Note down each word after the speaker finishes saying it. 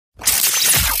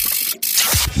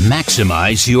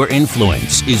Maximize Your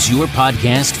Influence is your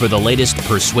podcast for the latest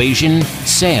persuasion,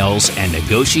 sales, and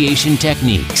negotiation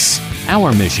techniques.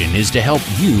 Our mission is to help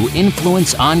you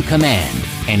influence on command,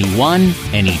 anyone,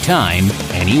 anytime,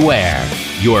 anywhere.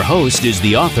 Your host is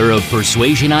the author of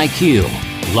Persuasion IQ,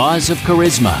 Laws of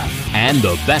Charisma, and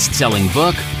the best-selling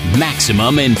book,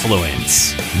 Maximum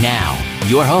Influence. Now,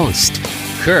 your host,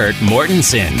 Kurt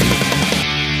Mortensen.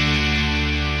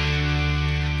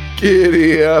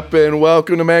 Giddy up and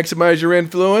welcome to Maximize Your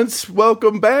Influence.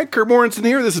 Welcome back. Kurt Mortensen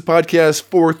here. This is podcast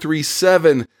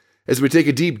 437 as we take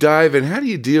a deep dive in how do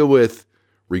you deal with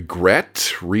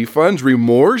regret, refunds,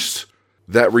 remorse,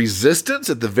 that resistance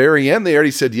at the very end. They already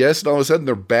said yes and all of a sudden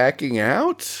they're backing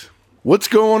out. What's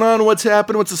going on? What's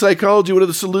happening? What's the psychology? What are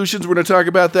the solutions? We're going to talk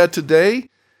about that today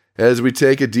as we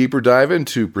take a deeper dive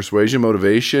into persuasion,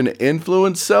 motivation,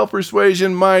 influence,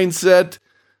 self-persuasion, mindset.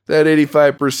 That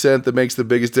 85% that makes the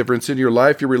biggest difference in your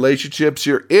life, your relationships,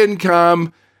 your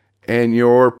income, and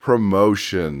your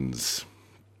promotions.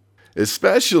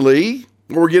 Especially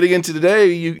what we're getting into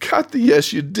today, you got the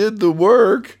yes, you did the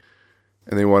work,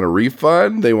 and they want a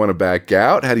refund, they want to back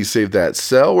out. How do you save that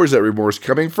sell? Where's that remorse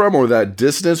coming from? Or that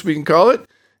dissonance, we can call it.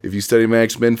 If you study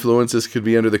Maximum Influence, this could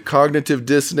be under the cognitive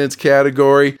dissonance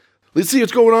category. Let's see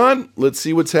what's going on. Let's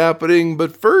see what's happening.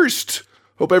 But first,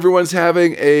 hope everyone's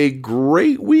having a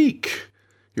great week.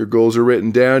 Your goals are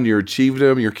written down, you're achieving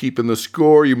them, you're keeping the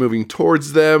score, you're moving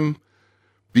towards them.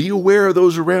 Be aware of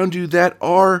those around you that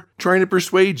are trying to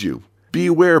persuade you. Be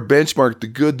aware, benchmark the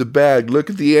good, the bad.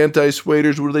 Look at the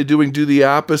anti-suaders. What are they doing? Do the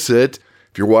opposite.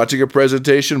 If you're watching a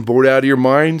presentation, bored out of your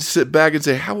mind, sit back and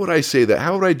say, how would I say that?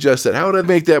 How would I adjust that? How would I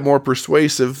make that more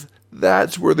persuasive?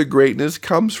 That's where the greatness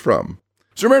comes from.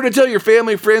 So remember to tell your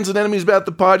family, friends, and enemies about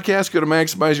the podcast. Go to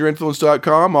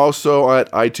MaximizeYourInfluence.com. Also at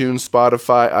iTunes,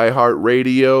 Spotify,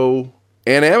 iHeartRadio,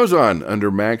 and Amazon under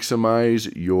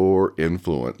Maximize Your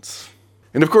Influence.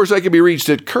 And of course, I can be reached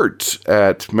at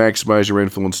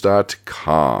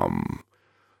Kurt@MaximizeYourInfluence.com.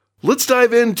 Let's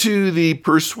dive into the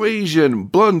persuasion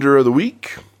blunder of the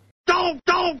week. Don't!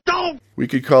 We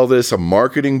could call this a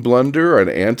marketing blunder, an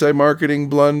anti-marketing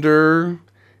blunder.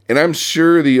 And I'm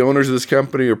sure the owners of this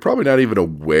company are probably not even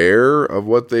aware of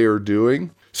what they are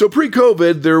doing. So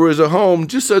pre-COVID, there was a home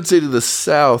just, I'd say, to the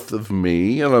south of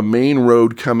me on a main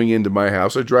road coming into my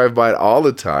house. I drive by it all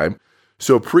the time.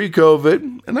 So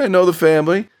pre-COVID, and I know the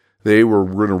family, they were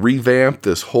going to revamp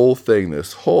this whole thing,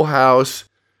 this whole house.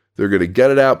 They're going to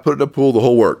get it out, put it in a pool, the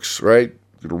whole works, right?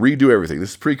 They're going to redo everything.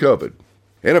 This is pre-COVID.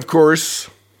 And of course,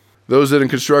 those that in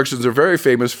constructions are very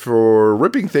famous for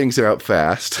ripping things out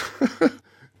fast,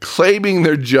 claiming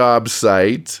their job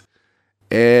site,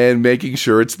 and making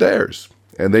sure it's theirs.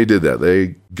 And they did that.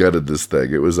 They gutted this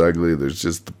thing. It was ugly. There's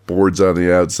just the boards on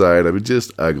the outside. I mean,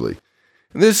 just ugly.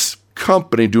 And this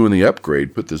company doing the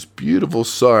upgrade put this beautiful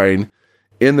sign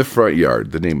in the front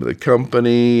yard. The name of the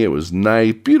company. It was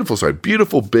nice. Beautiful sign.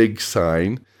 Beautiful big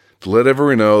sign to let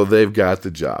everyone know they've got the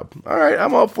job. All right,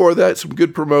 I'm all for that. Some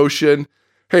good promotion.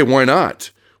 Hey, why not?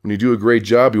 When you do a great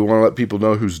job, you want to let people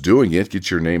know who's doing it.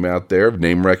 Get your name out there,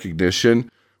 name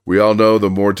recognition. We all know the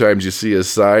more times you see a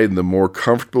sign, the more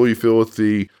comfortable you feel with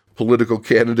the political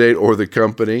candidate or the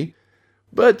company.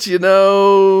 But, you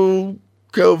know,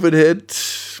 COVID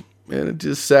hit, and it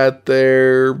just sat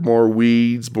there. More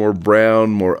weeds, more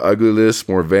brown, more ugliness,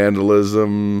 more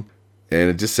vandalism, and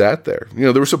it just sat there. You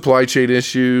know, there were supply chain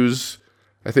issues.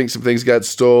 I think some things got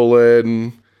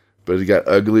stolen. But it got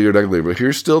uglier and uglier. But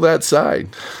here's still that sign.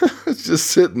 It's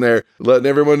just sitting there, letting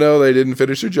everyone know they didn't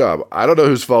finish their job. I don't know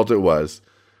whose fault it was.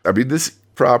 I mean, this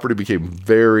property became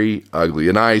very ugly,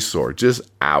 an eyesore. Just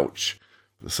ouch.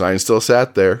 The sign still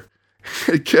sat there.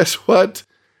 And guess what?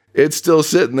 It's still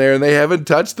sitting there, and they haven't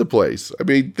touched the place. I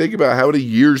mean, think about how many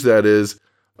years that is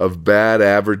of bad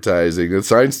advertising. The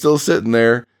sign's still sitting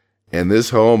there. And this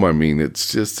home, I mean,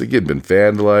 it's just, again, been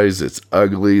vandalized. It's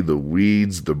ugly. The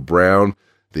weeds, the brown,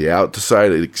 the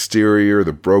outside exterior,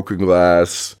 the broken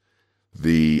glass,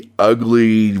 the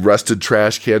ugly rusted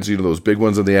trash cans, you know, those big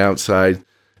ones on the outside.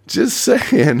 Just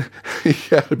saying, you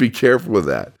got to be careful with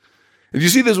that. And you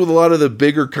see this with a lot of the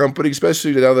bigger companies,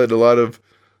 especially now that a lot of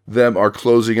them are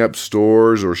closing up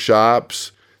stores or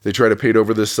shops. They try to paint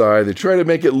over the sign. They try to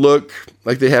make it look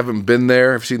like they haven't been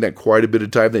there. I've seen that quite a bit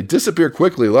of time. They disappear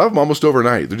quickly. A lot of them almost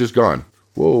overnight. They're just gone.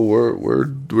 Whoa,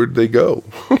 where'd they go?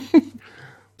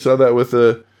 Saw that with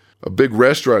a big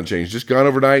restaurant chain. Just gone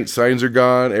overnight. Signs are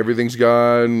gone. Everything's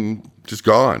gone. Just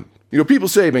gone. You know, people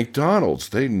say McDonald's,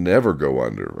 they never go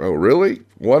under. Oh, really?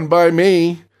 One by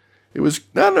me. It was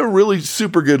not a really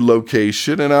super good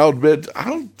location. And I'll admit, I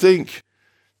don't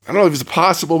know if it's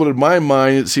possible, but in my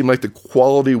mind, it seemed like the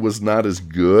quality was not as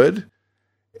good.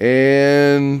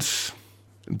 And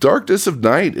darkness of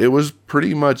night, it was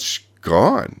pretty much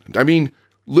gone. I mean,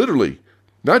 literally,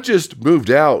 not just moved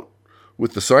out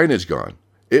with the signage gone.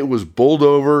 It was bowled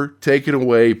over, taken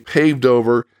away, paved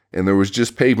over, and there was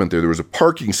just pavement there. There was a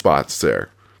parking spots there.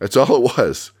 That's all it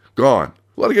was. Gone.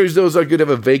 A lot of guys know it's not good to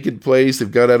have a vacant place. They've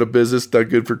got out of business. Not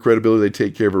good for credibility. They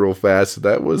take care of it real fast. So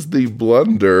that was the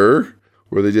blunder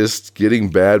where they're just getting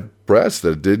bad press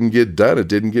that it didn't get done. It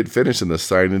didn't get finished, and the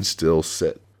signage still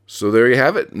sit. So there you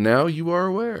have it. Now you are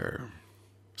aware.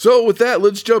 So with that,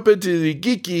 let's jump into the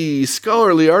geeky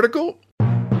scholarly article.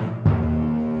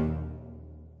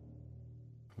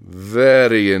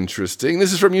 Very interesting.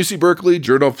 This is from UC Berkeley,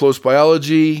 Journal of Close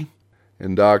Biology,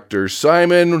 and Dr.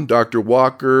 Simon, Dr.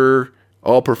 Walker,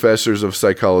 all professors of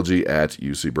psychology at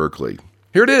UC Berkeley.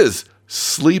 Here it is.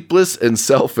 Sleepless and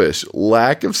selfish.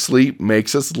 Lack of sleep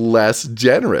makes us less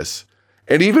generous.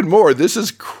 And even more, this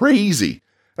is crazy.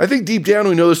 I think deep down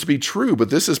we know this to be true, but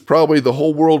this is probably the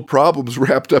whole world problems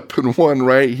wrapped up in one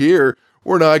right here.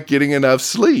 We're not getting enough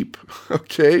sleep,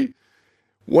 okay?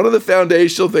 One of the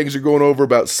foundational things we're going over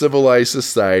about civilized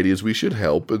society is we should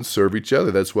help and serve each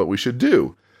other. That's what we should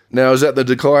do. Now, is that the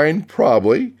decline?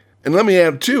 Probably. And let me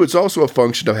add, too, it's also a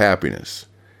function of happiness.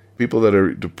 People that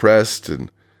are depressed and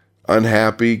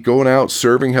unhappy, going out,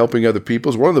 serving, helping other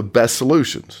people is one of the best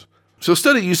solutions. So a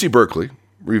study at UC Berkeley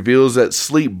reveals that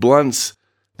sleep blunts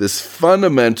this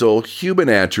fundamental human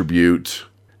attribute,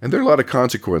 and there are a lot of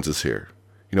consequences here.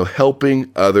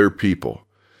 Helping other people.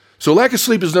 So lack of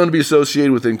sleep is known to be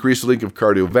associated with increased link of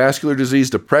cardiovascular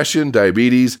disease, depression,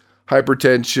 diabetes,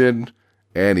 hypertension,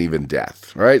 and even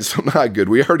death. All right, so not good.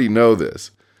 We already know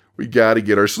this. We got to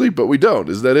get our sleep, but we don't.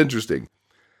 Isn't that interesting?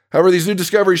 However, these new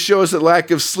discoveries show us that lack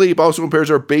of sleep also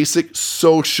impairs our basic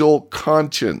social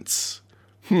conscience,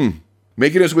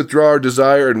 making us withdraw our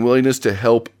desire and willingness to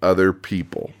help other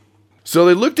people. So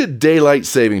they looked at daylight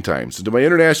saving times. And to my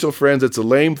international friends, it's a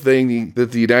lame thing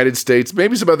that the United States,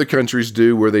 maybe some other countries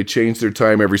do, where they change their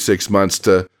time every 6 months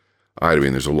to,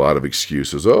 there's a lot of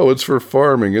excuses. Oh, it's for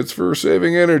farming. It's for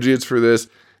saving energy. It's for this.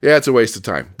 Yeah, it's a waste of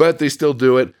time. But they still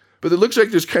do it. But it looks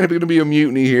like there's kind of going to be a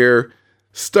mutiny here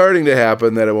starting to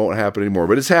happen that it won't happen anymore.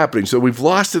 But it's happening. So we've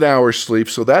lost an hour's sleep.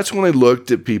 So that's when I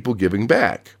looked at people giving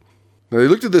back. Now, they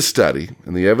looked at this study,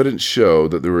 and the evidence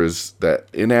showed that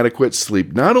inadequate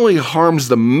sleep not only harms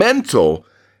the mental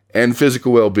and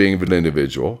physical well-being of an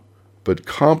individual, but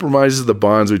compromises the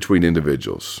bonds between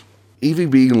individuals, even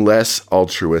being less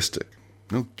altruistic,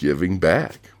 giving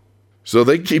back. So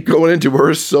they keep going into we're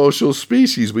a social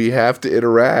species. We have to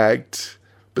interact,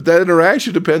 but that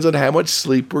interaction depends on how much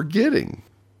sleep we're getting.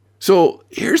 So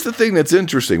here's the thing that's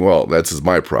interesting. Well, that's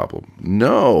my problem.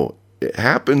 No, it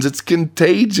happens. It's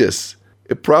contagious.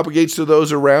 It propagates to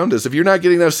those around us. If you're not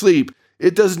getting enough sleep,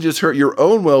 it doesn't just hurt your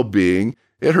own well-being,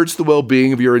 it hurts the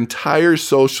well-being of your entire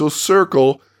social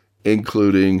circle,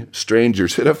 including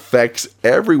strangers. It affects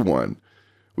everyone.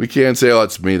 We can't say,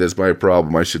 it's me, that's my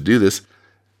problem, I should do this.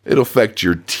 It'll affect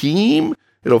your team,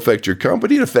 it'll affect your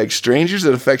company, it affects strangers,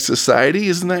 it affects society.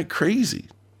 Isn't that crazy?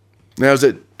 Now, is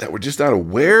it that we're just not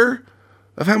aware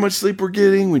of how much sleep we're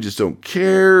getting? We just don't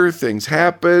care, things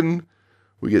happen,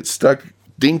 we get stuck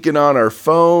dinking on our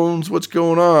phones, what's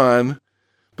going on?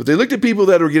 But they looked at people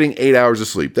that were getting 8 hours of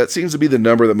sleep. That seems to be the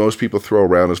number that most people throw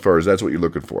around as far as that's what you're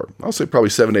looking for. I'll say probably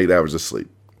 7 to 8 hours of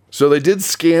sleep. So they did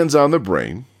scans on the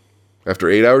brain after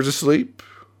 8 hours of sleep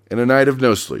and a night of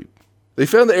no sleep. They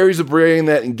found the areas of the brain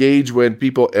that engage when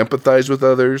people empathize with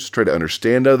others, try to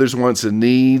understand others' wants and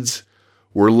needs,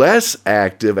 were less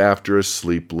active after a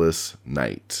sleepless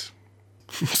night.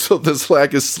 So this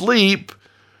lack of sleep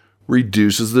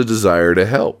reduces the desire to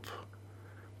help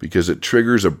because it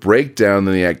triggers a breakdown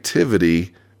in the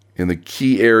activity in the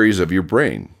key areas of your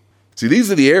brain. See,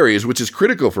 these are the areas which is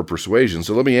critical for persuasion.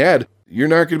 So let me add, you're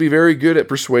not going to be very good at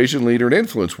persuasion, leader, and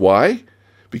influence. Why?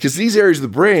 Because these areas of the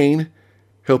brain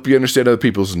help you understand other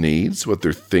people's needs, what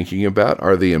they're thinking about.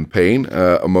 Are they in pain?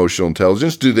 Emotional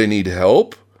intelligence. Do they need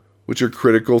help? Which are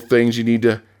critical things you need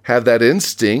to have that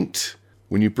instinct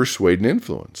when you persuade and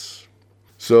influence.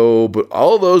 So, but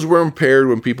all of those were impaired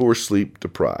when people were sleep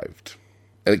deprived.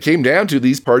 And it came down to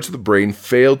these parts of the brain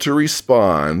failed to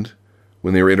respond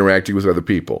when they were interacting with other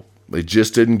people. They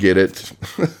just didn't get it.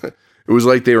 It was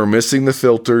like they were missing the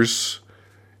filters.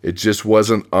 It just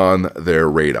wasn't on their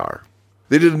radar.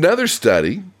 They did another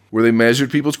study where they measured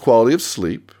people's quality of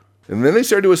sleep, and then they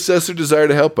started to assess their desire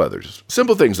to help others.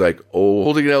 Simple things like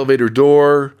holding an elevator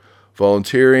door,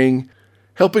 volunteering,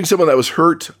 helping someone that was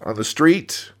hurt on the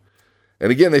street.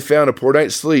 And again, they found a poor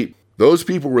night's sleep. Those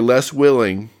people were less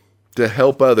willing to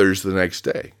help others the next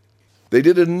day. They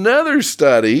did another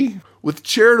study with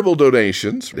charitable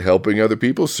donations, helping other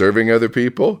people, serving other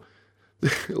people.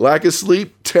 Lack of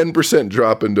sleep, 10%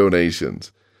 drop in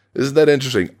donations. Isn't that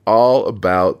interesting? All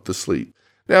about the sleep.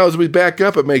 Now, as we back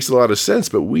up, it makes a lot of sense,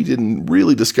 but we didn't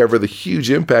really discover the huge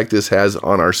impact this has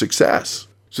on our success.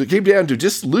 So it came down to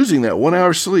just losing that 1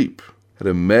 hour sleep had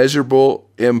a measurable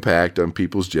impact on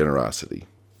people's generosity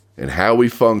and how we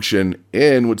function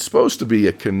in what's supposed to be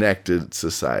a connected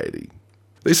society.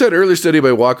 They said an earlier study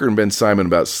by Walker and Ben Simon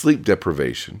about sleep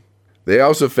deprivation. They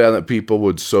also found that people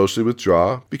would socially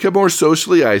withdraw, become more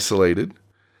socially isolated,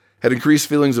 had increased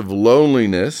feelings of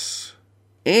loneliness,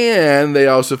 and they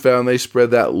also found they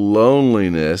spread that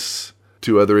loneliness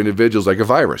to other individuals like a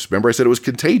virus. Remember I said it was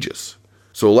contagious.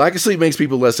 So lack of sleep makes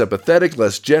people less empathetic,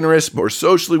 less generous, more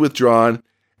socially withdrawn,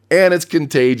 and it's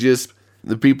contagious.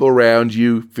 The people around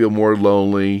you feel more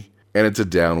lonely, and it's a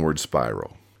downward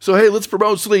spiral. So hey, let's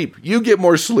promote sleep. You get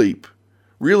more sleep.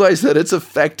 Realize that it's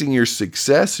affecting your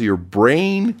success, your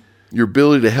brain, your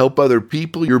ability to help other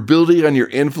people, your ability on your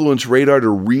influence radar to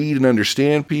read and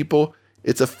understand people.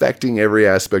 It's affecting every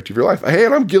aspect of your life. Hey,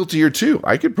 and I'm guilty here too.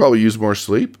 I could probably use more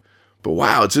sleep. But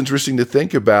wow, it's interesting to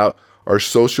think about our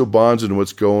social bonds and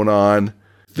what's going on.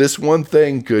 This one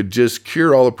thing could just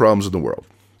cure all the problems in the world.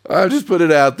 I'll just put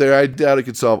it out there. I doubt it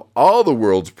could solve all the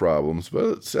world's problems, but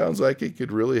it sounds like it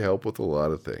could really help with a lot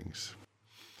of things.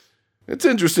 It's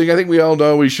interesting. I think we all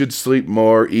know we should sleep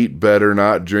more, eat better,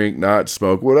 not drink, not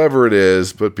smoke, whatever it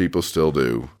is, but people still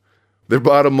do. Their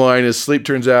bottom line is sleep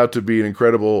turns out to be an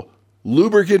incredible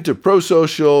lubricant to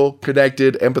pro-social,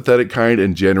 connected, empathetic, kind,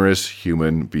 and generous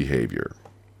human behavior.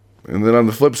 And then on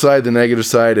the flip side, the negative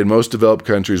side, in most developed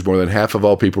countries, more than half of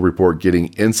all people report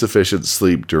getting insufficient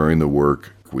sleep during the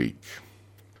work week.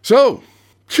 So,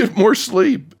 get more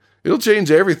sleep. It'll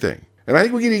change everything. And I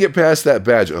think we need to get past that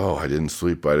badge. Oh, I didn't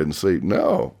sleep.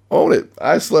 No, own it.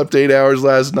 I slept 8 hours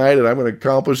last night, and I'm going to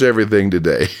accomplish everything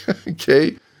today.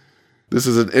 Okay? This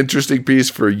is an interesting piece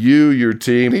for you, your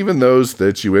team, even those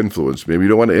that you influence. Maybe you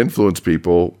don't want to influence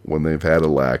people when they've had a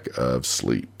lack of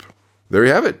sleep. There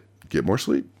you have it. Get more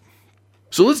sleep.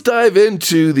 So let's dive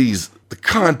into the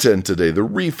content today, the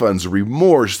refunds, the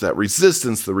remorse, that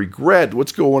resistance, the regret,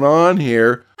 what's going on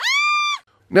here.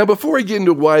 Now, before I get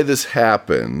into why this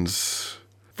happens,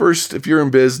 first, if you're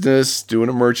in business, doing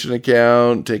a merchant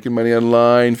account, taking money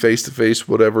online, face-to-face,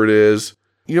 whatever it is,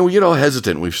 we get all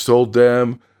hesitant. We've sold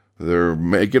them. They're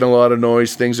making a lot of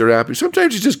noise. Things are happening.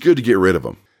 Sometimes it's just good to get rid of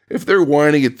them. If they're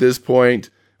whining at this point,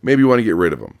 maybe you want to get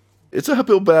rid of them. It's a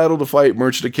uphill battle to fight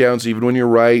merchant accounts, even when you're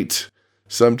right.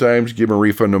 Sometimes give them a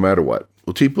refund no matter what.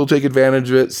 Will people take advantage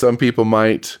of it? Some people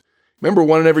might. Remember,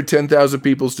 1 in every 10,000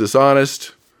 people is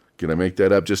dishonest. Can I make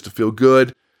that up just to feel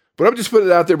good? But I'm just putting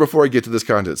it out there before I get to this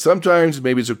content. Sometimes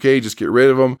maybe it's okay. Just get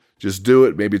rid of them. Just do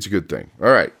it. Maybe it's a good thing.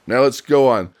 All right. Now let's go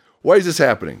on. Why is this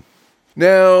happening?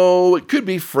 Now, it could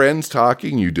be friends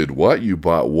talking. You did what? You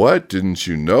bought what? Didn't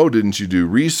you know? Didn't you do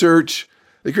research?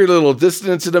 They create a little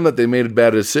dissonance in them that they made a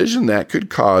bad decision. That could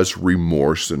cause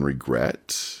remorse and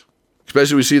regret.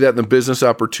 Especially we see that in the business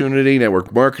opportunity,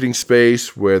 network marketing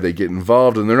space, where they get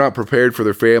involved and they're not prepared for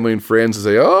their family and friends to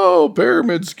say, oh,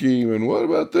 pyramid scheme, and what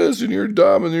about this, and you're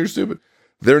dumb and you're stupid.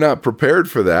 They're not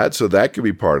prepared for that, so that could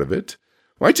be part of it.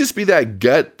 Might just be that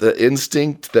gut, the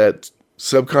instinct, that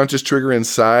subconscious trigger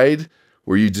inside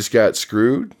where you just got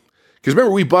screwed. Because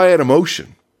remember, we buy an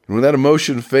emotion. And when that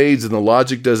emotion fades and the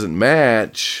logic doesn't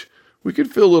match, we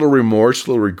could feel a little remorse,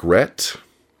 a little regret.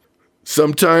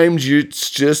 Sometimes it's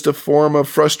just a form of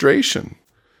frustration.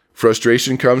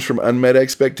 Frustration comes from unmet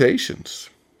expectations.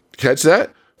 Catch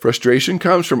that? Frustration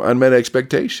comes from unmet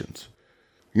expectations.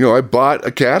 I bought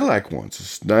a Cadillac once.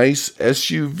 It's nice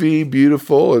SUV,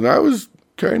 beautiful, and I was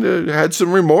had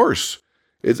some remorse.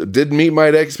 It didn't meet my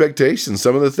expectations.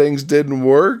 Some of the things didn't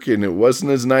work, and it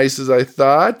wasn't as nice as I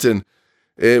thought, and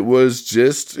it was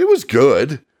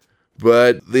good.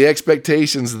 But the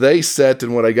expectations they set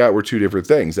and what I got were two different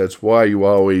things. That's why you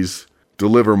always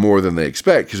deliver more than they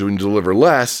expect, because when you deliver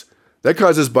less, that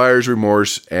causes buyer's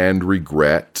remorse and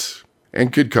regret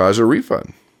and could cause a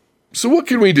refund. So what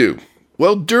can we do?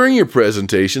 Well, during your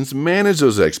presentations, manage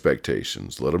those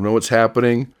expectations. Let them know what's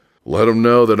happening. Let them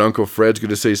know that Uncle Fred's going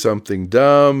to say something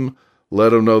dumb. Let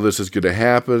them know this is going to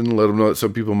happen. Let them know that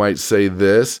some people might say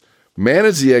this.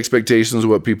 Manage the expectations of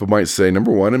what people might say,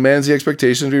 number one, and manage the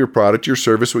expectations of your product, your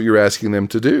service, what you're asking them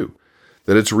to do.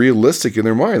 That it's realistic in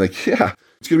their mind. Like, yeah,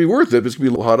 it's going to be worth it, but it's going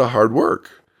to be a lot of hard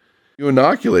work. You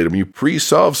inoculate them. You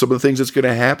pre-solve some of the things that's going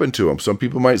to happen to them. Some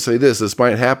people might say this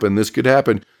might happen, this could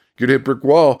happen. You're going to hit brick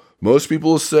wall. Most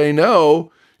people will say no.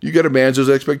 You got to manage those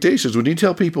expectations. When you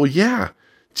tell people, yeah,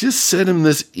 just send them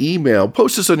this email,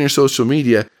 post this on your social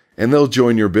media, and they'll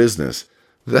join your business.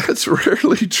 That's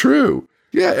rarely true.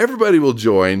 Yeah, everybody will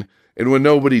join, and when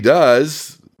nobody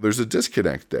does, there's a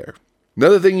disconnect there.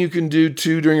 Another thing you can do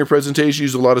too during your presentation,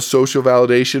 use a lot of social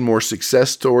validation, more success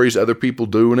stories, other people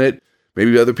doing it,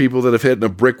 maybe other people that have hit a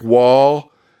brick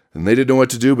wall and they didn't know what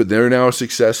to do, but they're now a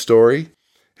success story.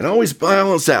 And always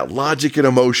balance out logic and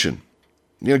emotion.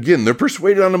 Again, they're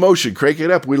persuaded on emotion, crank it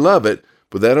up, we love it,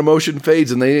 but that emotion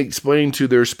fades and they explain to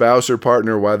their spouse or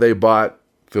partner why they bought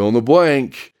fill in the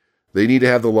blank. They need to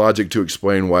have the logic to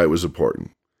explain why it was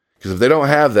important. Because if they don't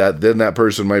have that, then that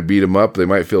person might beat them up, they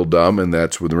might feel dumb, and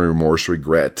that's when the remorse,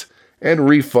 regret, and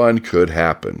refund could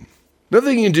happen. Another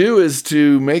thing you can do is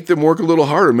to make them work a little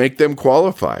harder, make them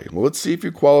qualify. Well, let's see if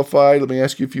you qualify. Let me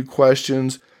ask you a few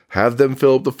questions. Have them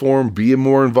fill up the form, be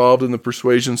more involved in the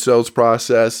persuasion sales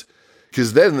process,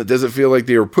 because then it doesn't feel like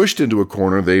they were pushed into a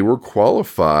corner. They were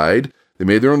qualified. They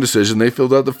made their own decision. They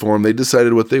filled out the form. They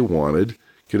decided what they wanted.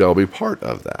 Could all be part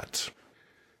of that.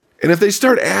 And if they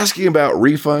start asking about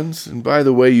refunds, and by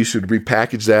the way, you should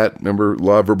repackage that. Remember,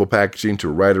 law of verbal packaging to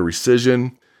write a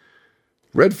rescission.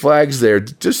 Red flags there.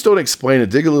 Just don't explain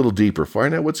it. Dig a little deeper.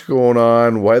 Find out what's going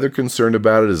on, why they're concerned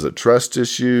about it. Is it trust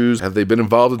issues? Have they been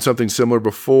involved in something similar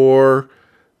before?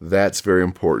 That's very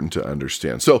important to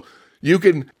understand. So you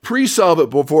can pre-solve it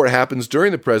before it happens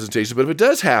during the presentation, but if it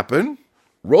does happen,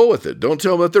 roll with it. Don't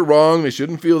tell them that they're wrong. They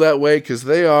shouldn't feel that way because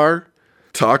they are.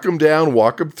 Talk them down,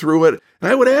 walk them through it.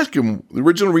 And I would ask them the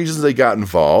original reasons they got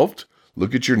involved.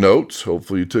 Look at your notes.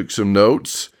 Hopefully you took some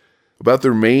notes about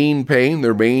their main pain,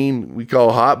 their main, we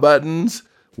call hot buttons,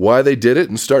 why they did it,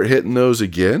 and start hitting those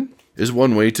again is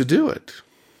one way to do it.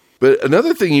 But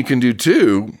another thing you can do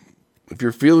too, if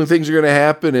you're feeling things are going to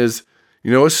happen, is,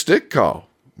 a stick call.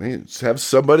 Have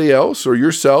somebody else or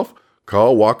yourself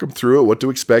call, walk them through it. What to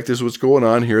expect is what's going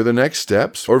on. Here are the next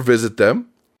steps, or visit them.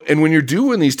 And when you're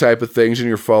doing these type of things and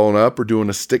you're following up or doing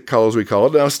a stick call, as we call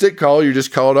it. Now, a stick call, you're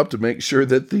just calling up to make sure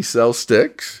that the sell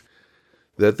sticks,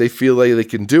 that they feel like they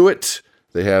can do it.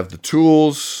 They have the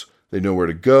tools. They know where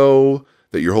to go,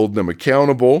 that you're holding them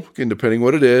accountable, again, depending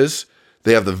what it is.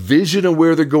 They have the vision of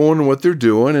where they're going and what they're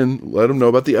doing, and let them know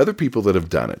about the other people that have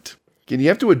done it. Again, you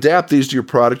have to adapt these to your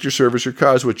product, your service, your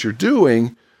cause, what you're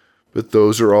doing, but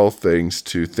those are all things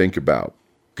to think about.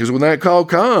 Because when that call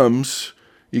comes,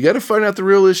 you got to find out the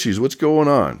real issues, what's going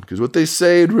on. Because what they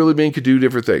say it really mean could do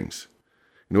different things.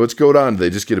 What's going on? Did they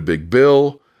just get a big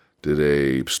bill? Did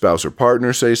a spouse or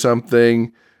partner say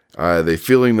something? Are they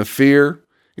feeling the fear?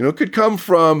 It could come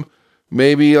from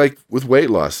maybe like with weight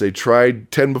loss. They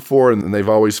tried 10 before and they've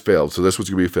always failed. So this one's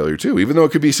going to be a failure too. Even though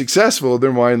it could be successful in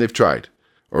their mind, they've tried.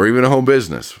 Or even a home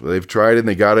business. They've tried it and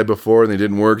they got it before and they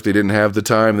didn't work. They didn't have the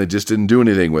time. They just didn't do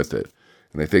anything with it.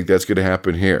 And they think that's going to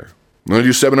happen here. I'm going to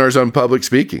do seminars on public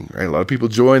speaking, right? A lot of people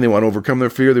join. They want to overcome their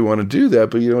fear. They want to do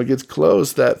that. But, it gets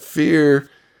close. That fear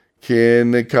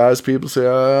can cause people to say,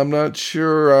 I'm not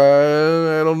sure.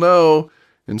 I don't know.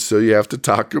 And so you have to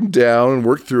talk them down and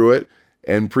work through it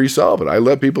and pre-solve it. I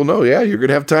let people know, you're going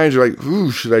to have times you're like,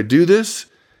 ooh, should I do this?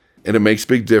 And it makes a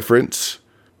big difference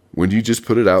when you just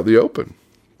put it out in the open.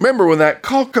 Remember, when that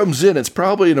call comes in, it's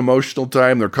probably an emotional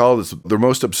time. They're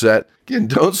most upset. Again,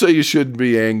 don't say you shouldn't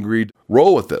be angry.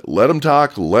 Roll with it. Let them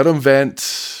talk. Let them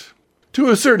vent to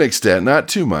a certain extent, not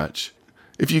too much.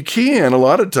 If you can, a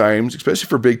lot of times, especially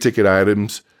for big ticket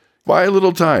items, buy a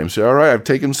little time. Say, all right, I've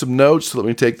taken some notes. So let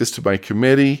me take this to my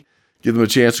committee. Give them a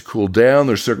chance to cool down.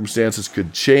 Their circumstances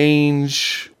could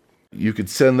change. You could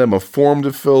send them a form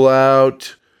to fill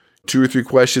out, 2 or 3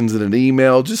 questions in an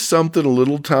email, just something a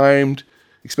little timed.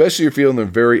 Especially if you're feeling they're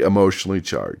very emotionally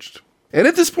charged. And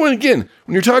at this point, again,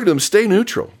 when you're talking to them, stay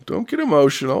neutral. Don't get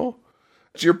emotional.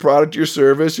 It's your product, your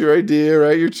service, your idea,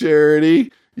 right? Your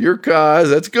charity, your cause.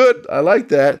 That's good. I like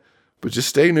that. But just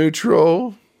stay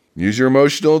neutral. Use your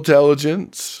emotional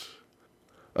intelligence.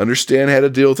 Understand how to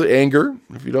deal with the anger.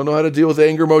 If you don't know how to deal with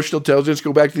anger, emotional intelligence,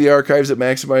 go back to the archives at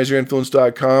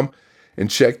MaximizeYourInfluence.com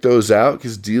and check those out,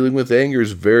 because dealing with anger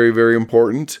is very, very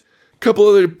important. A couple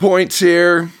other points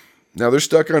here. Now, they're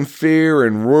stuck on fear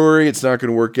and worry. It's not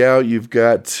going to work out. You've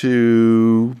got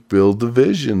to build the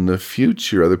vision, the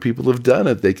future. Other people have done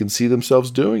it. They can see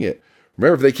themselves doing it.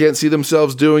 Remember, if they can't see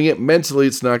themselves doing it mentally,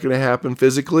 it's not going to happen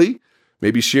physically.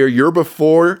 Maybe share your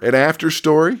before and after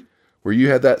story where you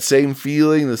had that same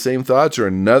feeling, the same thoughts, or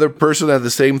another person had the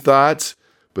same thoughts,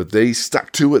 but they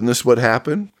stuck to it and this is what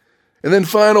happened. And then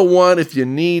final one, if you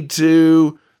need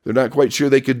to, they're not quite sure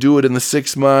they could do it in the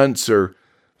 6 months, or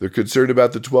they're concerned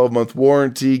about the 12-month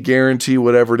warranty, guarantee,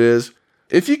 whatever it is.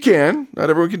 If you can,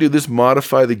 not everyone can do this,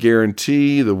 modify the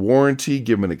guarantee, the warranty,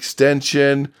 give them an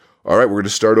extension. All right, we're going to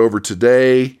start over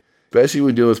today. especially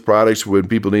when dealing with products, when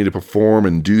people need to perform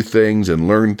and do things and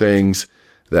learn things.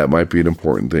 That might be an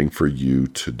important thing for you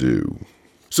to do.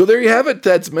 So there you have it.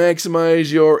 That's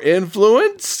Maximize Your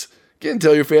Influence. Again,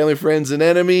 tell your family, friends, and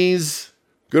enemies.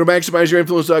 Go to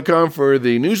MaximizeYourInfluence.com for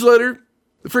the newsletter,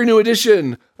 the free new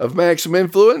edition of Maximum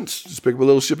Influence. Just pick up a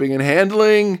little shipping and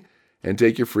handling and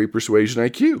take your free Persuasion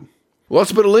IQ. We'll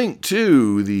also put a link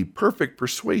to the perfect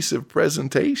persuasive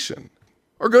presentation.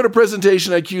 Or go to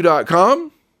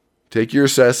PresentationIQ.com, take your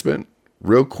assessment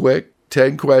real quick,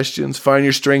 10 questions, find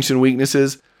your strengths and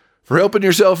weaknesses. For helping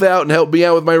yourself out and help me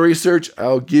out with my research,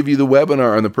 I'll give you the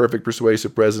webinar on the perfect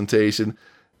persuasive presentation.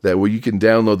 That way you can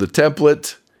download the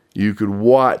template. You could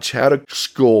watch how to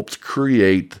sculpt,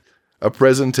 create a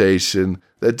presentation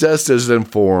that just as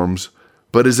informs,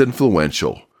 but is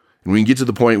influential. And we can get to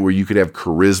the point where you could have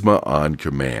charisma on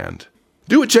command.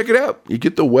 Do it, check it out. You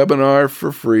get the webinar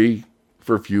for free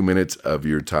for a few minutes of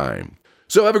your time.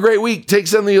 So have a great week. Take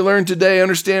something you learned today.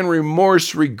 Understand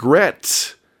remorse,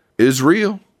 regret is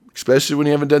real, especially when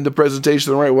you haven't done the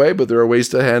presentation the right way, but there are ways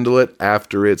to handle it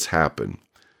after it's happened.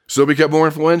 So become more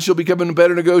influential, become a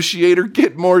better negotiator,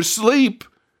 get more sleep,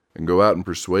 and go out and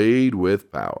persuade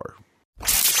with power.